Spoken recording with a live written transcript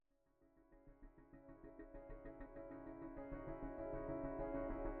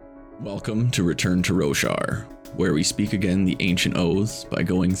Welcome to Return to Roshar, where we speak again the ancient oaths by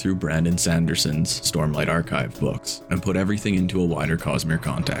going through Brandon Sanderson's Stormlight Archive books and put everything into a wider Cosmere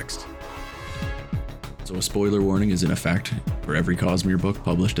context. So a spoiler warning is in effect for every Cosmere book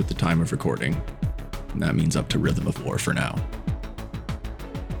published at the time of recording, and that means up to Rhythm of War for now.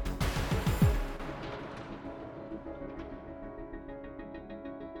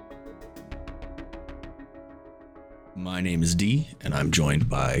 My name is Dee, and I'm joined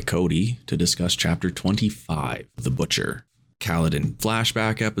by Cody to discuss Chapter 25, The Butcher. Kaladin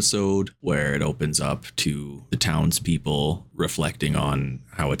flashback episode where it opens up to the townspeople reflecting on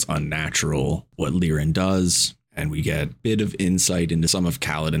how it's unnatural what Lirin does, and we get a bit of insight into some of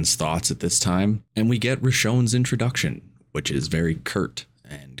Kaladin's thoughts at this time, and we get Rishon's introduction, which is very curt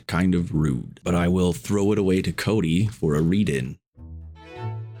and kind of rude. But I will throw it away to Cody for a read-in.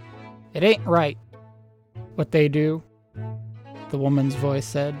 It ain't right what they do, the woman's voice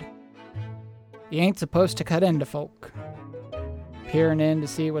said. You ain't supposed to cut into folk. Peering in to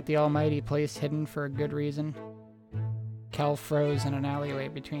see what the almighty place hidden for a good reason. Kel froze in an alleyway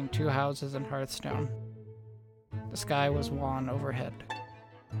between two houses in Hearthstone. The sky was wan overhead.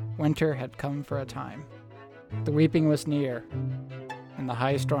 Winter had come for a time. The weeping was near, and the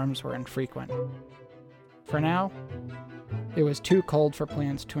high storms were infrequent. For now, it was too cold for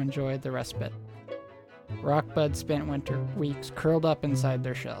plants to enjoy the respite. Rockbuds spent winter weeks curled up inside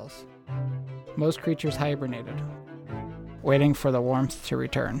their shells. Most creatures hibernated, waiting for the warmth to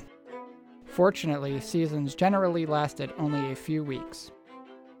return. Fortunately, seasons generally lasted only a few weeks.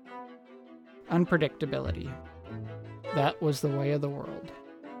 Unpredictability. That was the way of the world.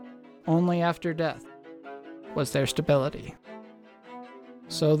 Only after death was there stability.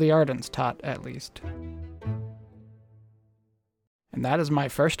 So the Ardents taught, at least. And that is my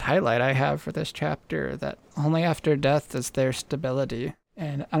first highlight I have for this chapter, that only after death is there stability.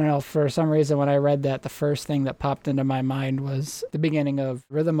 And I don't know, for some reason when I read that, the first thing that popped into my mind was the beginning of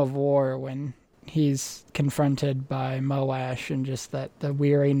Rhythm of War, when he's confronted by Moash, and just that the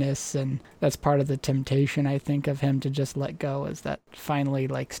weariness, and that's part of the temptation, I think, of him to just let go, is that finally,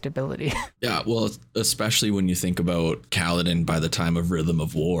 like, stability. Yeah, well, especially when you think about Kaladin by the time of Rhythm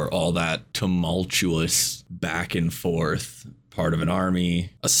of War, all that tumultuous back and forth, part of an army,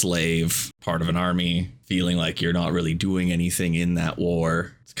 a slave, part of an army, feeling like you're not really doing anything in that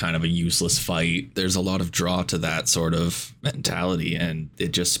war. It's kind of a useless fight. There's a lot of draw to that sort of mentality, and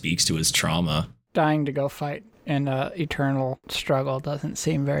it just speaks to his trauma. Dying to go fight in an eternal struggle doesn't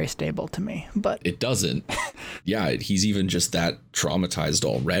seem very stable to me, but it doesn't. Yeah, he's even just that traumatized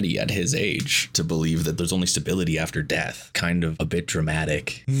already at his age to believe that there's only stability after death. Kind of a bit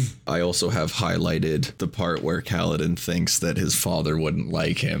dramatic. I also have highlighted the part where Kaladin thinks that his father wouldn't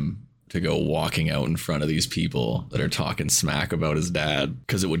like him to go walking out in front of these people that are talking smack about his dad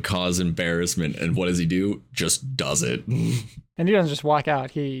because it would cause embarrassment. And what does he do? Just does it. And he doesn't just walk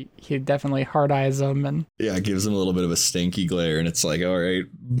out. He definitely hard eyes them, and yeah, gives him a little bit of a stinky glare, and it's like, all right.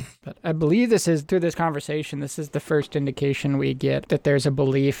 But I believe this is, through this conversation, this is the first indication we get that there's a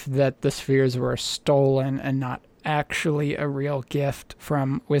belief that the spheres were stolen and not actually a real gift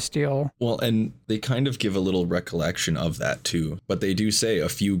from Wistil. Well, and they kind of give a little recollection of that too, but they do say a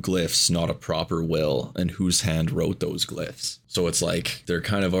few glyphs, not a proper will, and whose hand wrote those glyphs. So it's like they're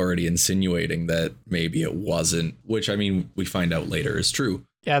kind of already insinuating that maybe it wasn't, which, I mean, we find out later is true.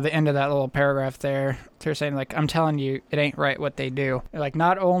 Yeah, the end of that little paragraph there, they're saying, like, I'm telling you, it ain't right what they do. Like,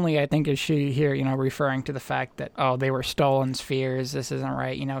 not only, I think, is she here, referring to the fact that, oh, they were stolen spheres, this isn't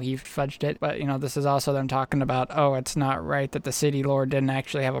right, he fudged it. But, this is also them talking about, oh, it's not right that the city lord didn't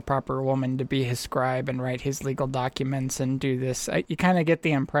actually have a proper woman to be his scribe and write his legal documents and do this. You kind of get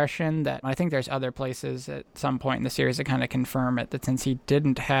the impression that, I think there's other places at some point in the series that kind of confirm it, that since he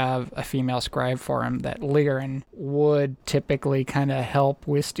didn't have a female scribe for him, that Lirin would typically kind of help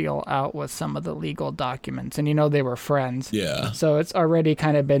Wistil out with some of the legal documents, and they were friends. Yeah. So it's already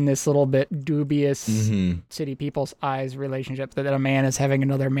kind of been this little bit dubious city people's eyes relationship, that a man is having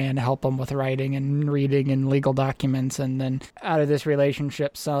another man help him with writing and reading and legal documents, and then out of this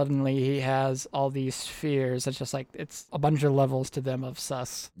relationship suddenly he has all these spheres. It's just like, it's a bunch of levels to them of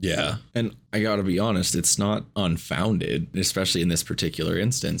sus. Yeah. And I gotta be honest, it's not unfounded, especially in this particular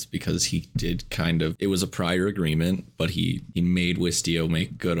instance, because he did it was a prior agreement, but he made Wistil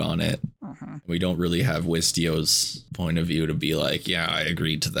make good on it. We don't really have Wistio's point of view to be like, yeah, I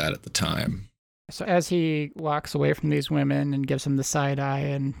agreed to that at the time. So as he walks away from these women and gives them the side eye,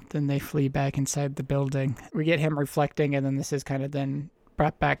 and then they flee back inside the building, we get him reflecting, and then this is kind of then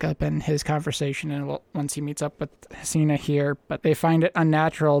brought back up in his conversation and once he meets up with Hasina here. But they find it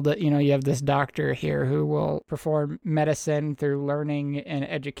unnatural that, you have this doctor here who will perform medicine through learning and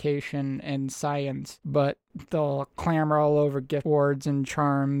education and science, but they'll clamor all over gift wards and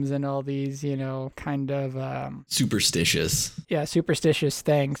charms and all these, kind of superstitious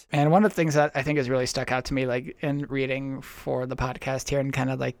things. And one of the things that I think has really stuck out to me, like in reading for the podcast here and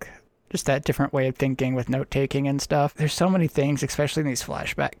kind of like just that different way of thinking with note-taking and stuff. There's so many things, especially in these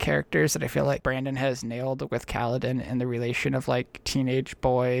flashback characters, that I feel like Brandon has nailed with Kaladin and the relation of like teenage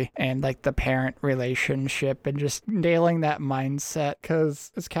boy and like the parent relationship and just nailing that mindset.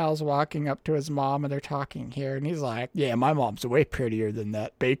 Because as Cal's walking up to his mom and they're talking here and he's like, yeah, my mom's way prettier than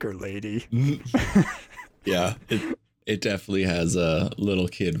that baker lady. Yeah, it definitely has little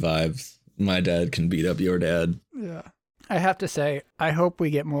kid vibes. My dad can beat up your dad. Yeah. I have to say, I hope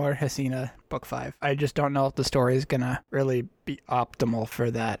we get more Hasina book 5. I just don't know if the story is going to really be optimal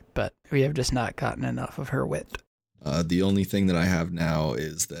for that, but we have just not gotten enough of her wit. The only thing that I have now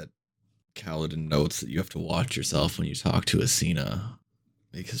is that Kaladin notes that you have to watch yourself when you talk to Hasina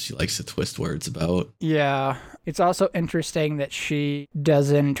because she likes to twist words about. Yeah. It's also interesting that she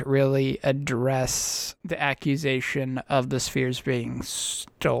doesn't really address the accusation of the spheres being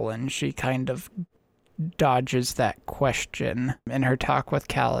stolen. She kind of dodges that question in her talk with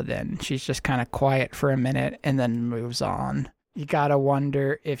Kaladin. She's just kind of quiet for a minute and then moves on. You gotta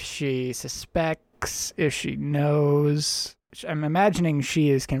wonder if she suspects, if she knows. I'm imagining she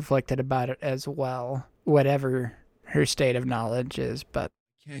is conflicted about it as well, whatever her state of knowledge is, but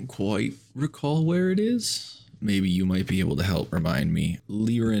can't quite recall where it is. Maybe you might be able to help remind me.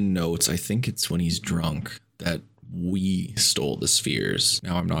 Liren notes, I think it's when he's drunk, that we stole the spheres.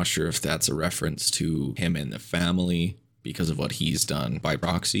 Now, I'm not sure if that's a reference to him and the family because of what he's done by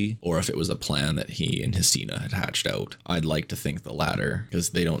proxy, or if it was a plan that he and Hasina had hatched out. I'd like to think the latter, because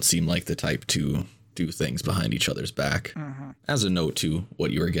they don't seem like the type to do things behind each other's back. Mm-hmm. As a note to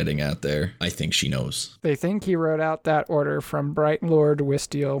what you were getting at there, I think she knows. They think he wrote out that order from Bright Lord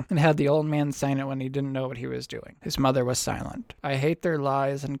Wistiel and had the old man sign it when he didn't know what he was doing. His mother was silent. I hate their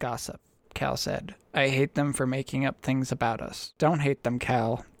lies and gossip, Cal said. I hate them for making up things about us. Don't hate them,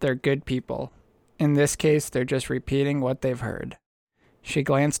 Cal. They're good people. In this case, they're just repeating what they've heard. She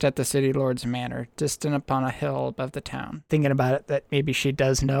glanced at the city lord's manor, distant upon a hill above the town, thinking about it that maybe she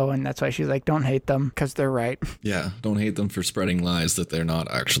does know, and that's why she's like, don't hate them, because they're right. Yeah, don't hate them for spreading lies that they're not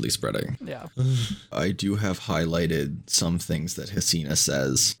actually spreading. Yeah. I do have highlighted some things that Hasina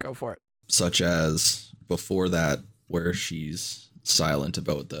says. Go for it. Such as, before that, where she's silent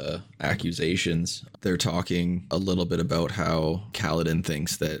about the accusations. They're talking a little bit about how Kaladin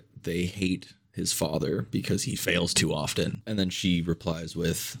thinks that they hate his father because he fails too often. And then she replies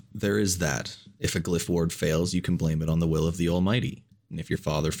with, there is that. If a glyph ward fails, you can blame it on the will of the Almighty. And if your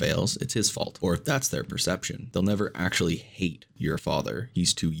father fails, it's his fault. Or if that's their perception. They'll never actually hate your father.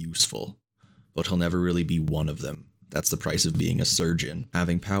 He's too useful. But he'll never really be one of them. That's the price of being a surgeon.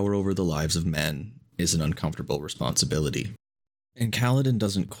 Having power over the lives of men is an uncomfortable responsibility. And Kaladin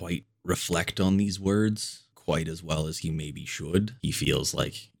doesn't quite reflect on these words quite as well as he maybe should. He feels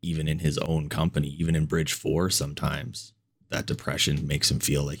like even in his own company, even in Bridge 4 sometimes, that depression makes him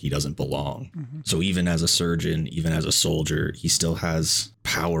feel like he doesn't belong. Mm-hmm. So even as a surgeon, even as a soldier, he still has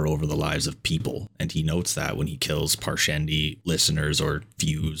power over the lives of people. And he notes that when he kills Parshendi listeners or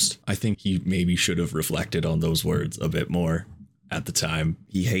Fused. I think he maybe should have reflected on those words a bit more at the time.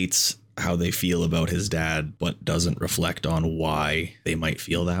 He hates how they feel about his dad, but doesn't reflect on why they might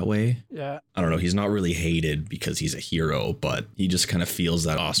feel that way. Yeah. I don't know. He's not really hated because he's a hero, but he just kind of feels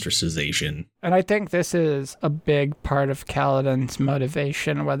that ostracization. And I think this is a big part of Kaladin's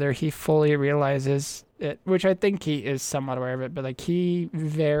motivation, whether he fully realizes it, which I think he is somewhat aware of it, but like he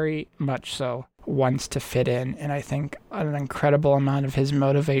very much so wants to fit in. And I think an incredible amount of his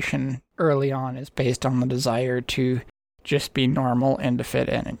motivation early on is based on the desire to just be normal and to fit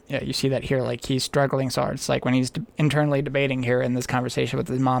in. And yeah, you see that here, like he's struggling so hard. It's like when he's internally debating here in this conversation with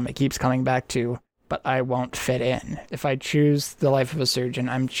his mom, it keeps coming back to, but I won't fit in. If I choose the life of a surgeon,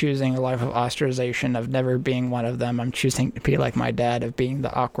 I'm choosing a life of ostracization, of never being one of them. I'm choosing to be like my dad, of being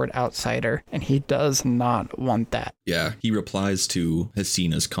the awkward outsider. And he does not want that. Yeah, he replies to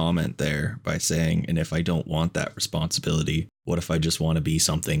Hasina's comment there by saying, and if I don't want that responsibility, what if I just want to be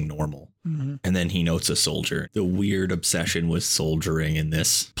something normal? Mm-hmm. And then he notes a soldier. The weird obsession with soldiering in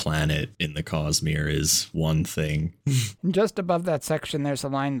this planet in the Cosmere is one thing. Just above that section, there's a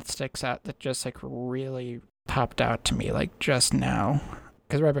line that sticks out that just like really popped out to me, like just now.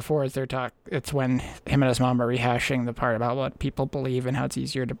 Because right before as they're it's when him and his mom are rehashing the part about what people believe and how it's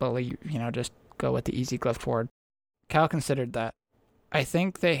easier to believe, just go with the easy glyph ward. Cal considered that. I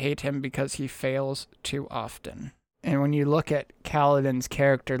think they hate him because he fails too often. And when you look at Kaladin's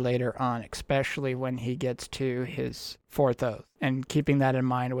character later on, especially when he gets to his fourth oath, and keeping that in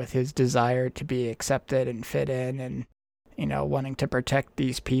mind with his desire to be accepted and fit in and, wanting to protect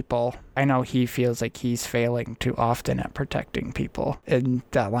these people, I know he feels like he's failing too often at protecting people. And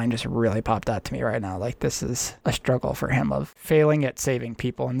that line just really popped out to me right now. Like, this is a struggle for him of failing at saving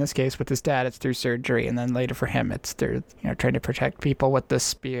people. In this case, with his dad, it's through surgery. And then later for him, it's through, trying to protect people with the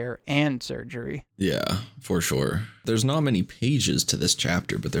spear and surgery. Yeah, for sure. There's not many pages to this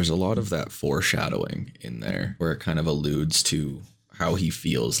chapter, but there's a lot of that foreshadowing in there where it kind of alludes to how he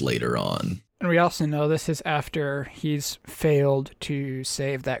feels later on. And we also know this is after he's failed to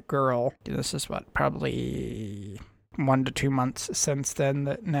save that girl. This is probably 1 to 2 months since then,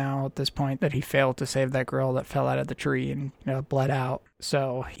 that now at this point that he failed to save that girl that fell out of the tree and bled out.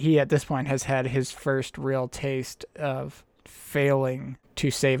 So he at this point has had his first real taste of failing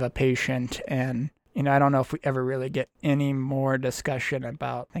to save a patient. And I don't know if we ever really get any more discussion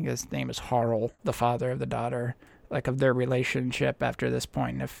about, I think his name is Harl, the father of the daughter, like of their relationship after this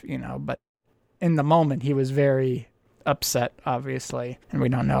point, but in the moment, he was very upset, obviously. And we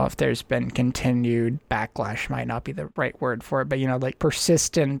don't know if there's been continued backlash, might not be the right word for it, but, like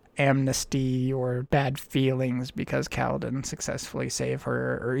persistent amnesty or bad feelings because Kaladin successfully saved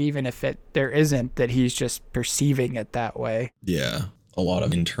her, or even if there isn't, that he's just perceiving it that way. Yeah. A lot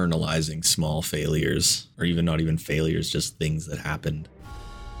of internalizing small failures, or even not even failures, just things that happened.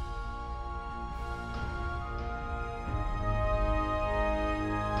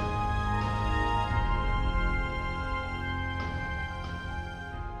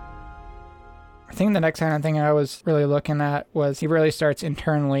 I think the next kind of thing I was really looking at was he really starts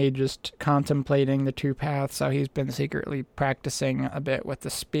internally just contemplating the two paths, how he's been secretly practicing a bit with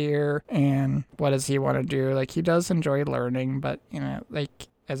the spear and what does he want to do. Like, he does enjoy learning, but,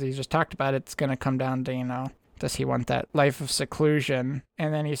 as he just talked about, it's going to come down to, does he want that life of seclusion?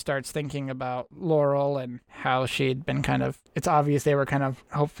 And then he starts thinking about Laurel and how she'd been it's obvious they were kind of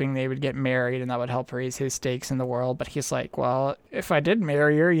hoping they would get married and that would help raise his stakes in the world. But he's like, well, if I did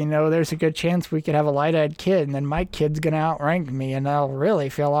marry her, there's a good chance we could have a light-eyed kid, and then my kid's going to outrank me, and I'll really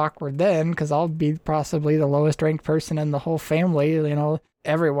feel awkward then because I'll be possibly the lowest ranked person in the whole family.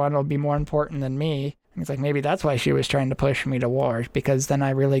 Everyone will be more important than me. He's like, maybe that's why she was trying to push me to war, because then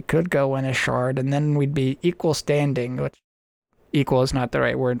I really could go win a shard, and then we'd be equal standing, which equal is not the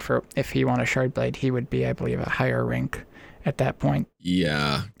right word for if he won a shard blade. He would be, I believe, a higher rank at that point.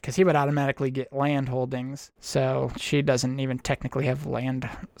 Yeah. Because he would automatically get land holdings, so she doesn't even technically have land.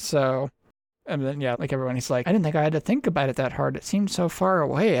 So, and then, like everyone, he's like, I didn't think I had to think about it that hard. It seemed so far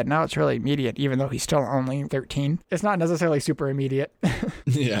away, and now it's really immediate, even though he's still only 13. It's not necessarily super immediate.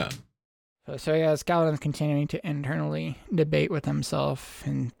 Yeah. So as Kaladin's continuing to internally debate with himself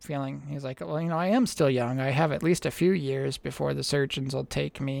and feeling, he's like, well, I am still young. I have at least a few years before the surgeons will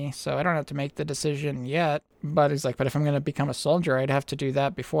take me, so I don't have to make the decision yet. But he's like, but if I'm going to become a soldier, I'd have to do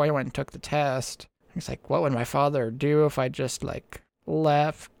that before I went and took the test. He's like, what would my father do if I just,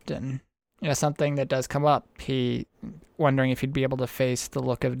 left? And, something that does come up. He wondering if he'd be able to face the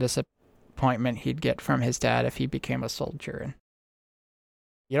look of disappointment he'd get from his dad if he became a soldier. And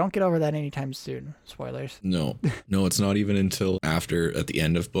you don't get over that anytime soon. Spoilers. No, it's not even until at the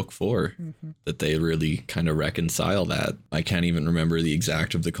end of book 4 that they really kind of reconcile that. I can't even remember the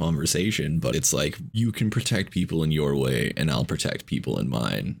exact of the conversation, but it's like, you can protect people in your way and I'll protect people in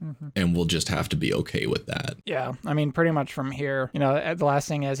mine. And we'll just have to be okay with that. Yeah. I mean, pretty much from here, the last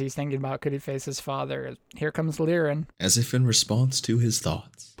thing as he's thinking about could he face his father, here comes Lirin. As if in response to his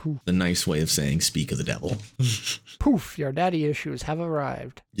thoughts. Poof. The nice way of saying speak of the devil. Poof, your daddy issues have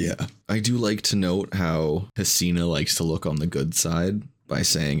arrived. Yeah. I do like to note how Hesina likes to look on the good side by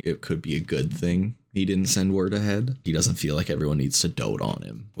saying it could be a good thing he didn't send word ahead. He doesn't feel like everyone needs to dote on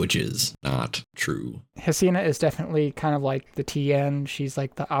him, which is not true. Hesina is definitely kind of like the TN. She's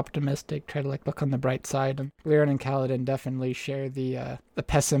like the optimistic, try to look on the bright side. And Lirin and Kaladin definitely share the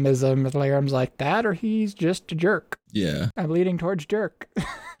pessimism. Lirin's like that, or he's just a jerk. Yeah. I'm leaning towards jerk.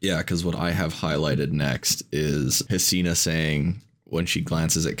 Yeah, because what I have highlighted next is Hesina saying, when she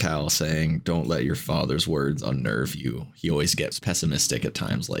glances at Cal, saying, don't let your father's words unnerve you. He always gets pessimistic at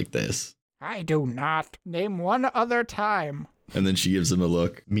times like this. I do not. Name one other time. And then she gives him a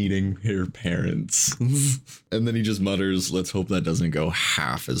look, meeting her parents. And then he just mutters, let's hope that doesn't go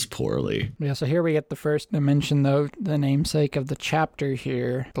half as poorly. Yeah, so here we get the first mention, though, the namesake of the chapter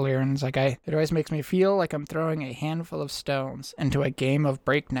here. Lirin's like, it always makes me feel like I'm throwing a handful of stones into a game of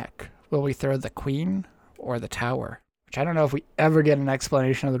breakneck. Will we throw the queen or the tower? Which I don't know if we ever get an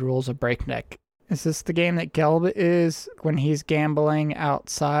explanation of the rules of breakneck Is this the game that Gelb is when he's gambling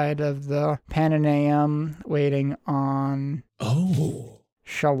outside of the Pananeum waiting on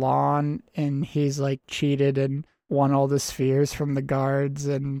Shalon, and he's like cheated and won all the spheres from the guards?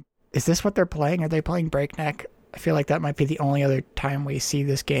 And is this what they're playing? Are they playing Breakneck? I feel like that might be the only other time we see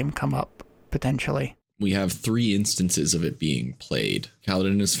this game come up, potentially. We have 3 instances of it being played.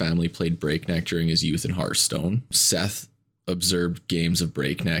 Kaladin and his family played Breakneck during his youth in Hearthstone. Seth observed games of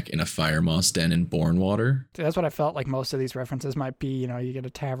Breakneck in a fire moss den in Bournewater. So that's what I felt like most of these references might be. You know, you get a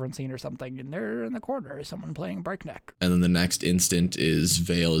tavern scene or something, and there in the corner is someone playing Breakneck. And then the next instant is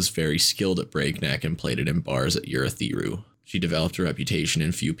Vale is very skilled at Breakneck and played it in bars at Urithiru. She developed a reputation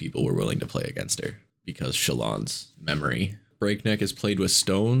and few people were willing to play against her because Shalon's memory. Breakneck is played with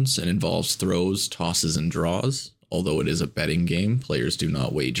stones and involves throws, tosses, and draws. Although it is a betting game, players do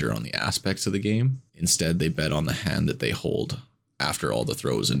not wager on the aspects of the game. Instead, they bet on the hand that they hold after all the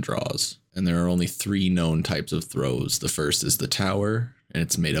throws and draws. And there are only 3 known types of throws. The first is the tower, and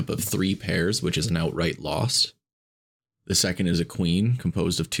it's made up of 3 pairs, which is an outright loss. The second is a queen,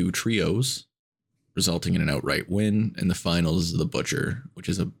 composed of 2 trios, resulting in an outright win. And the final is the butcher, which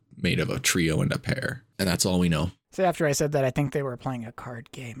is made of a trio and a pair. And that's all we know. So after I said that, I think they were playing a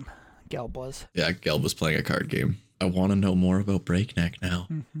card game. Gelb was. Yeah, Gelb was playing a card game. I want to know more about Breakneck now.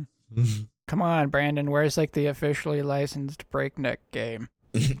 Mm-hmm. Come on, Brandon. Where's like the officially licensed Breakneck game?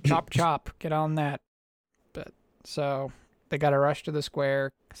 Chop, chop. Get on that. But so they got to rush to the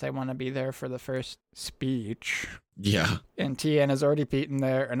square because they want to be there for the first speech. Yeah. And Tien has already beaten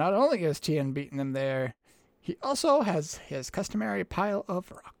there. And not only has Tien beaten them there, he also has his customary pile of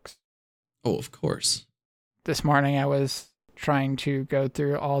rocks. Oh, of course. This morning I was trying to go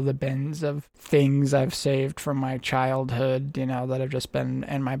through all the bins of things I've saved from my childhood, you know, that have just been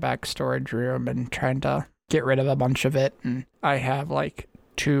in my back storage room, and trying to get rid of a bunch of it. And I have like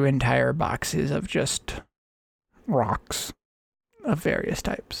 2 entire boxes of just rocks of various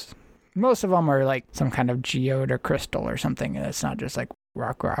types. Most of them are like some kind of geode or crystal or something, and it's not just like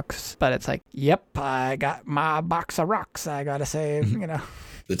rocks, but it's like, yep, I got my box of rocks I gotta save, you know.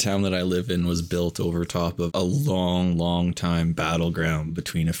 The town that I live in was built over top of a long time battleground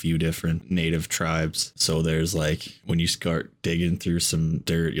between a few different native tribes. So there's like, when you start digging through some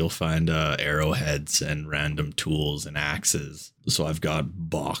dirt, you'll find arrowheads and random tools and axes. So I've got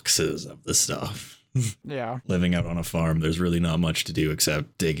boxes of the stuff. Yeah. Living out on a farm, there's really not much to do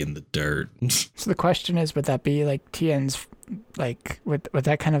except dig in the dirt. So the question is, would that be like Tien's, like, with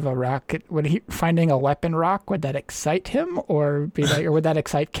that kind of a rock, would he finding a weapon rock, would that excite him, or be like, or would that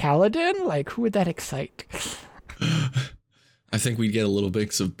excite Kaladin? Like, who would that excite? I think we'd get a little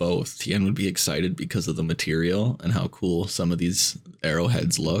mix of both. Tien would be excited because of the material and how cool some of these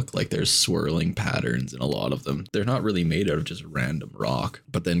arrowheads look. Like, there's swirling patterns in a lot of them. They're not really made out of just random rock.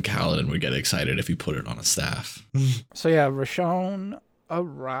 But then Kaladin would get excited if he put it on a staff. So yeah, Roshon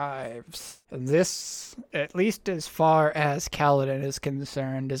arrives. This, at least as far as Kaladin is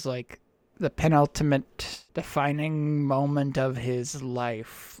concerned, is like the penultimate defining moment of his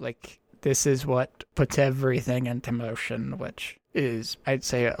life. Like, this is what puts everything into motion, which is, I'd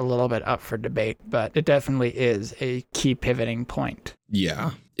say, a little bit up for debate, but it definitely is a key pivoting point.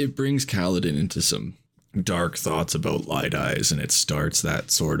 Yeah, it brings Kaladin into some dark thoughts about Light Eyes, and it starts that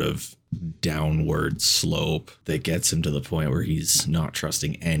sort of downward slope that gets him to the point where he's not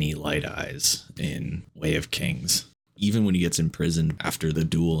trusting any Light Eyes in Way of Kings. Even when he gets imprisoned after the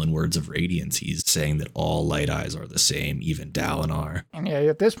duel in Words of Radiance, he's saying that all Light Eyes are the same, even Dalinar. And yeah,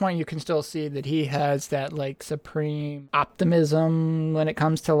 at this point, you can still see that he has that, like, supreme optimism when it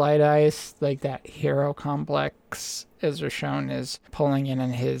comes to Light Eyes, like that hero complex, as Roshon is pulling in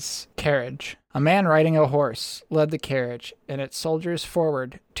his carriage. A man riding a horse led the carriage, and its soldiers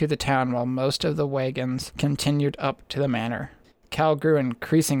forward to the town while most of the wagons continued up to the manor. Cal grew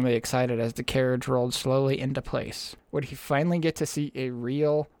increasingly excited as the carriage rolled slowly into place. Would he finally get to see a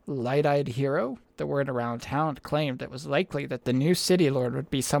real, light-eyed hero? The word around town claimed it was likely that the new city lord would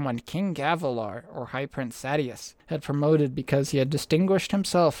be someone King Gavilar or High Prince Sadeas had promoted because he had distinguished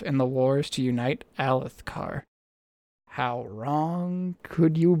himself in the wars to unite Alethkar. How wrong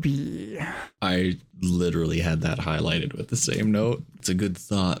could you be? I literally had that highlighted with the same note. It's a good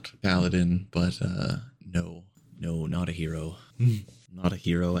thought, Paladin, but no, not a hero. Not a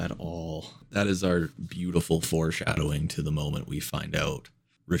hero at all. That is our beautiful foreshadowing to the moment we find out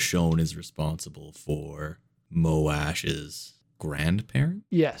Roshon is responsible for Moash's grandparent?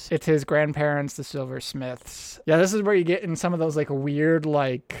 Yes, it's his grandparents, the Silversmiths. Yeah, this is where you get in some of those like weird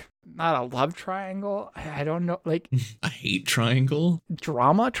like not a love triangle. I don't know, like A hate triangle?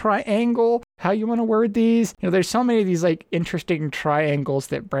 drama triangle, how you want to word these. There's so many of these like interesting triangles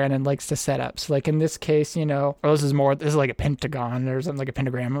that Brandon likes to set up. So like in this case, or this is like a pentagon or something, like a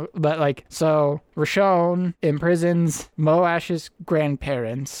pentagram. But like, so Roshon imprisons Moash's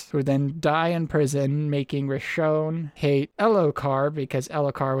grandparents, who then die in prison, making Roshon hate Elokar because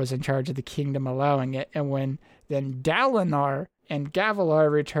Elokar was in charge of the kingdom allowing it. And when then Dalinar and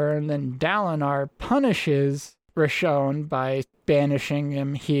Gavilar return, then Dalinar punishes Roshon by banishing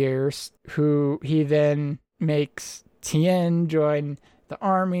him here, who he then makes Tien join the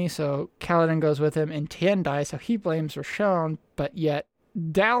army, so Kaladin goes with him, and Tien dies, so he blames Roshon, but yet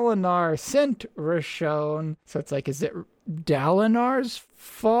Dalinar sent Roshon, so it's like, is it Dalinar's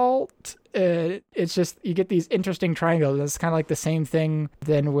fault? It's just, you get these interesting triangles. It's kind of like the same thing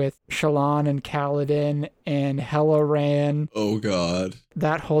then with Shallan and Kaladin and Helloran. Oh god.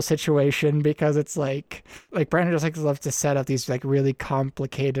 That whole situation, because it's like Brandon just loves to set up these like really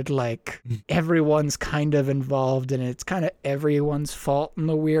complicated, like everyone's kind of involved and it's kind of everyone's fault in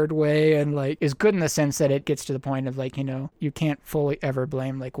a weird way, and like is good in the sense that it gets to the point of like, you can't fully ever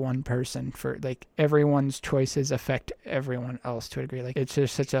blame like one person for like everyone's choices affect everyone else to a degree. Like it's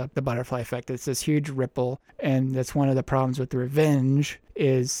just such the butterfly effect. It's this huge ripple, and that's one of the problems with revenge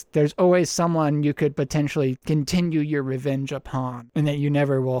is there's always someone you could potentially continue your revenge upon, and that you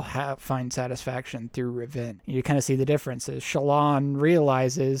never will find satisfaction through revenge. You kind of see the differences. Shallan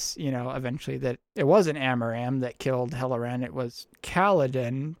realizes, eventually that it wasn't Amaram that killed Helloran, it was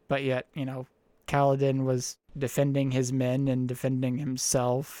Kaladin, but yet, Kaladin was defending his men and defending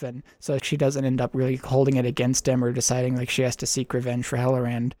himself, and so she doesn't end up really holding it against him or deciding like she has to seek revenge for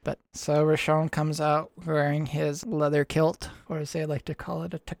Helloran. But so Roshon comes out wearing his leather kilt, or as they like to call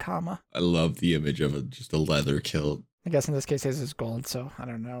it, a takama. I love the image of just a leather kilt. I guess in this case his is gold, so I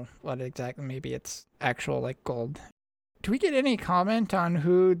don't know what exactly, maybe it's actual like gold. Do we get any comment on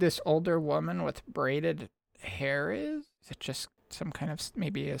who this older woman with braided hair is? Is it just some kind of,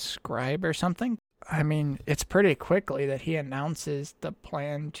 maybe a scribe or something? I mean, it's pretty quickly that he announces the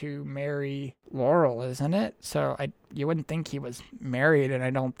plan to marry Laurel, isn't it? So you wouldn't think he was married, and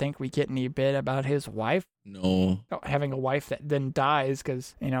I don't think we get any bit about his wife. No. Having a wife that then dies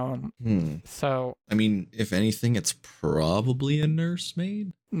because, so... I mean, if anything, it's probably a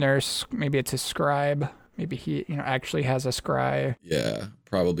nursemaid? Nurse, maybe it's a scribe. Maybe he, actually has a scribe. Yeah,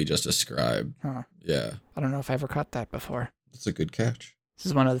 probably just a scribe. Huh. Yeah. I don't know if I ever caught that before. That's a good catch. This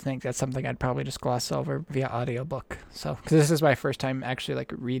is one of the things, that's something I'd probably just gloss over via audiobook. So, because this is my first time actually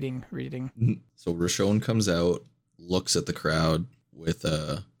like reading. So Roshon comes out, looks at the crowd with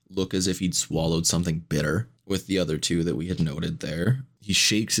a look as if he'd swallowed something bitter with the other two that we had noted there. He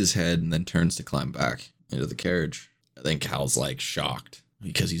shakes his head and then turns to climb back into the carriage. I think Cal's like shocked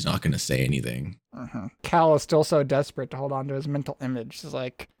because he's not going to say anything. Cal is still so desperate to hold on to his mental image. He's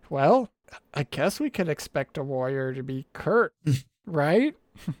like, well, I guess we could expect a warrior to be curt. Right?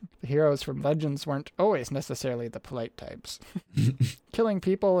 The heroes from Legends weren't always necessarily the polite types. Killing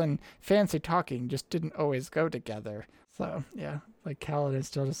people and fancy talking just didn't always go together. So, yeah, like Kaladin's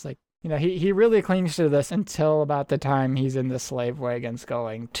still just like, he really clings to this until about the time he's in the slave wagons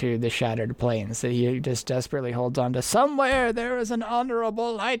going to the Shattered Plains. That he just desperately holds on to, somewhere there is an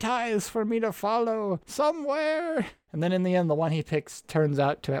honorable light eyes for me to follow. Somewhere. And then in the end, the one he picks turns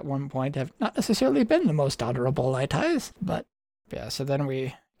out to at one point have not necessarily been the most honorable light eyes, but yeah, so then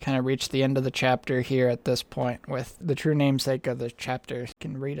we kind of reach the end of the chapter here at this point with the true namesake of the chapter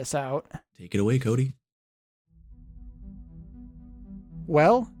can read us out. Take it away, Cody.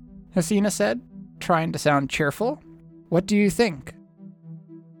 Well, Hasina said, trying to sound cheerful, what do you think?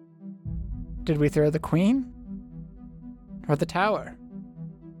 Did we throw the queen? Or the tower?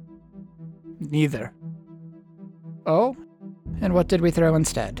 Neither. Oh? And what did we throw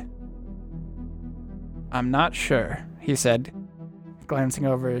instead? I'm not sure, he said, glancing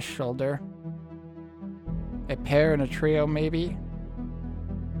over his shoulder. A pair and a trio, maybe?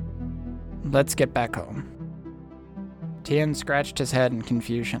 Let's get back home. Tien scratched his head in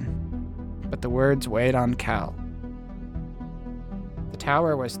confusion, but the words weighed on Cal. The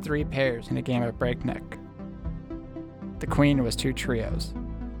tower was 3 pairs in a game of breakneck. The queen was 2 trios.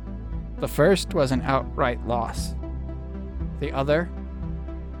 The first was an outright loss. The other,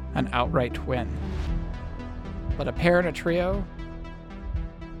 an outright win. But a pair and a trio,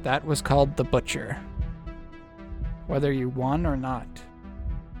 that was called the Butcher. Whether you won or not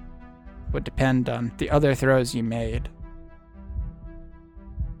would depend on the other throws you made.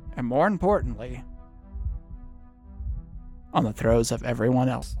 And more importantly, on the throws of everyone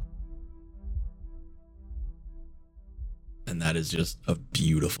else. And And that is just a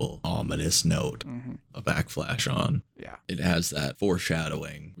beautiful, ominous note, a backflash on. Yeah. It has that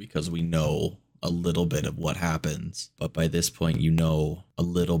foreshadowing because we know a little bit of what happens. But by this point, you know a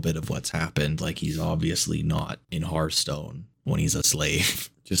little bit of what's happened. Like he's obviously not in Hearthstone when he's a slave.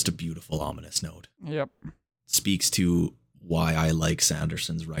 Just a beautiful, ominous note. Yep. Speaks to why I like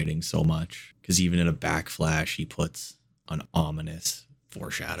Sanderson's writing so much. Because even in a backflash, he puts an ominous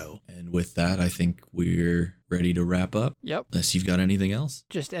foreshadow. And with that, I think we're ready to wrap up. Yep. Unless you've got anything else.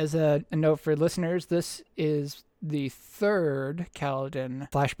 Just as a note for listeners, this is the third Kaladin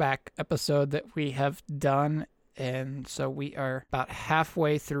flashback episode that we have done. And so we are about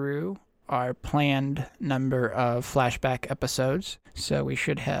halfway through our planned number of flashback episodes. So we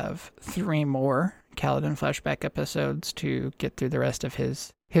should have 3 more Kaladin flashback episodes to get through the rest of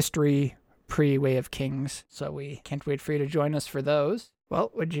his history pre-Way of Kings. So we can't wait for you to join us for those. Well,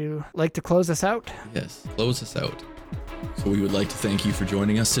 would you like to close us out? Yes, close us out. So we would like to thank you for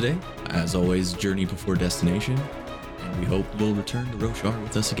joining us today. As always, journey before destination. And we hope you'll return to Roshar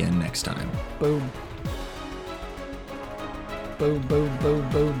with us again next time. Boom. Boom, boom, boom,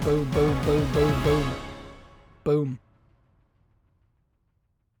 boom, boom, boom, boom, boom, boom. Boom.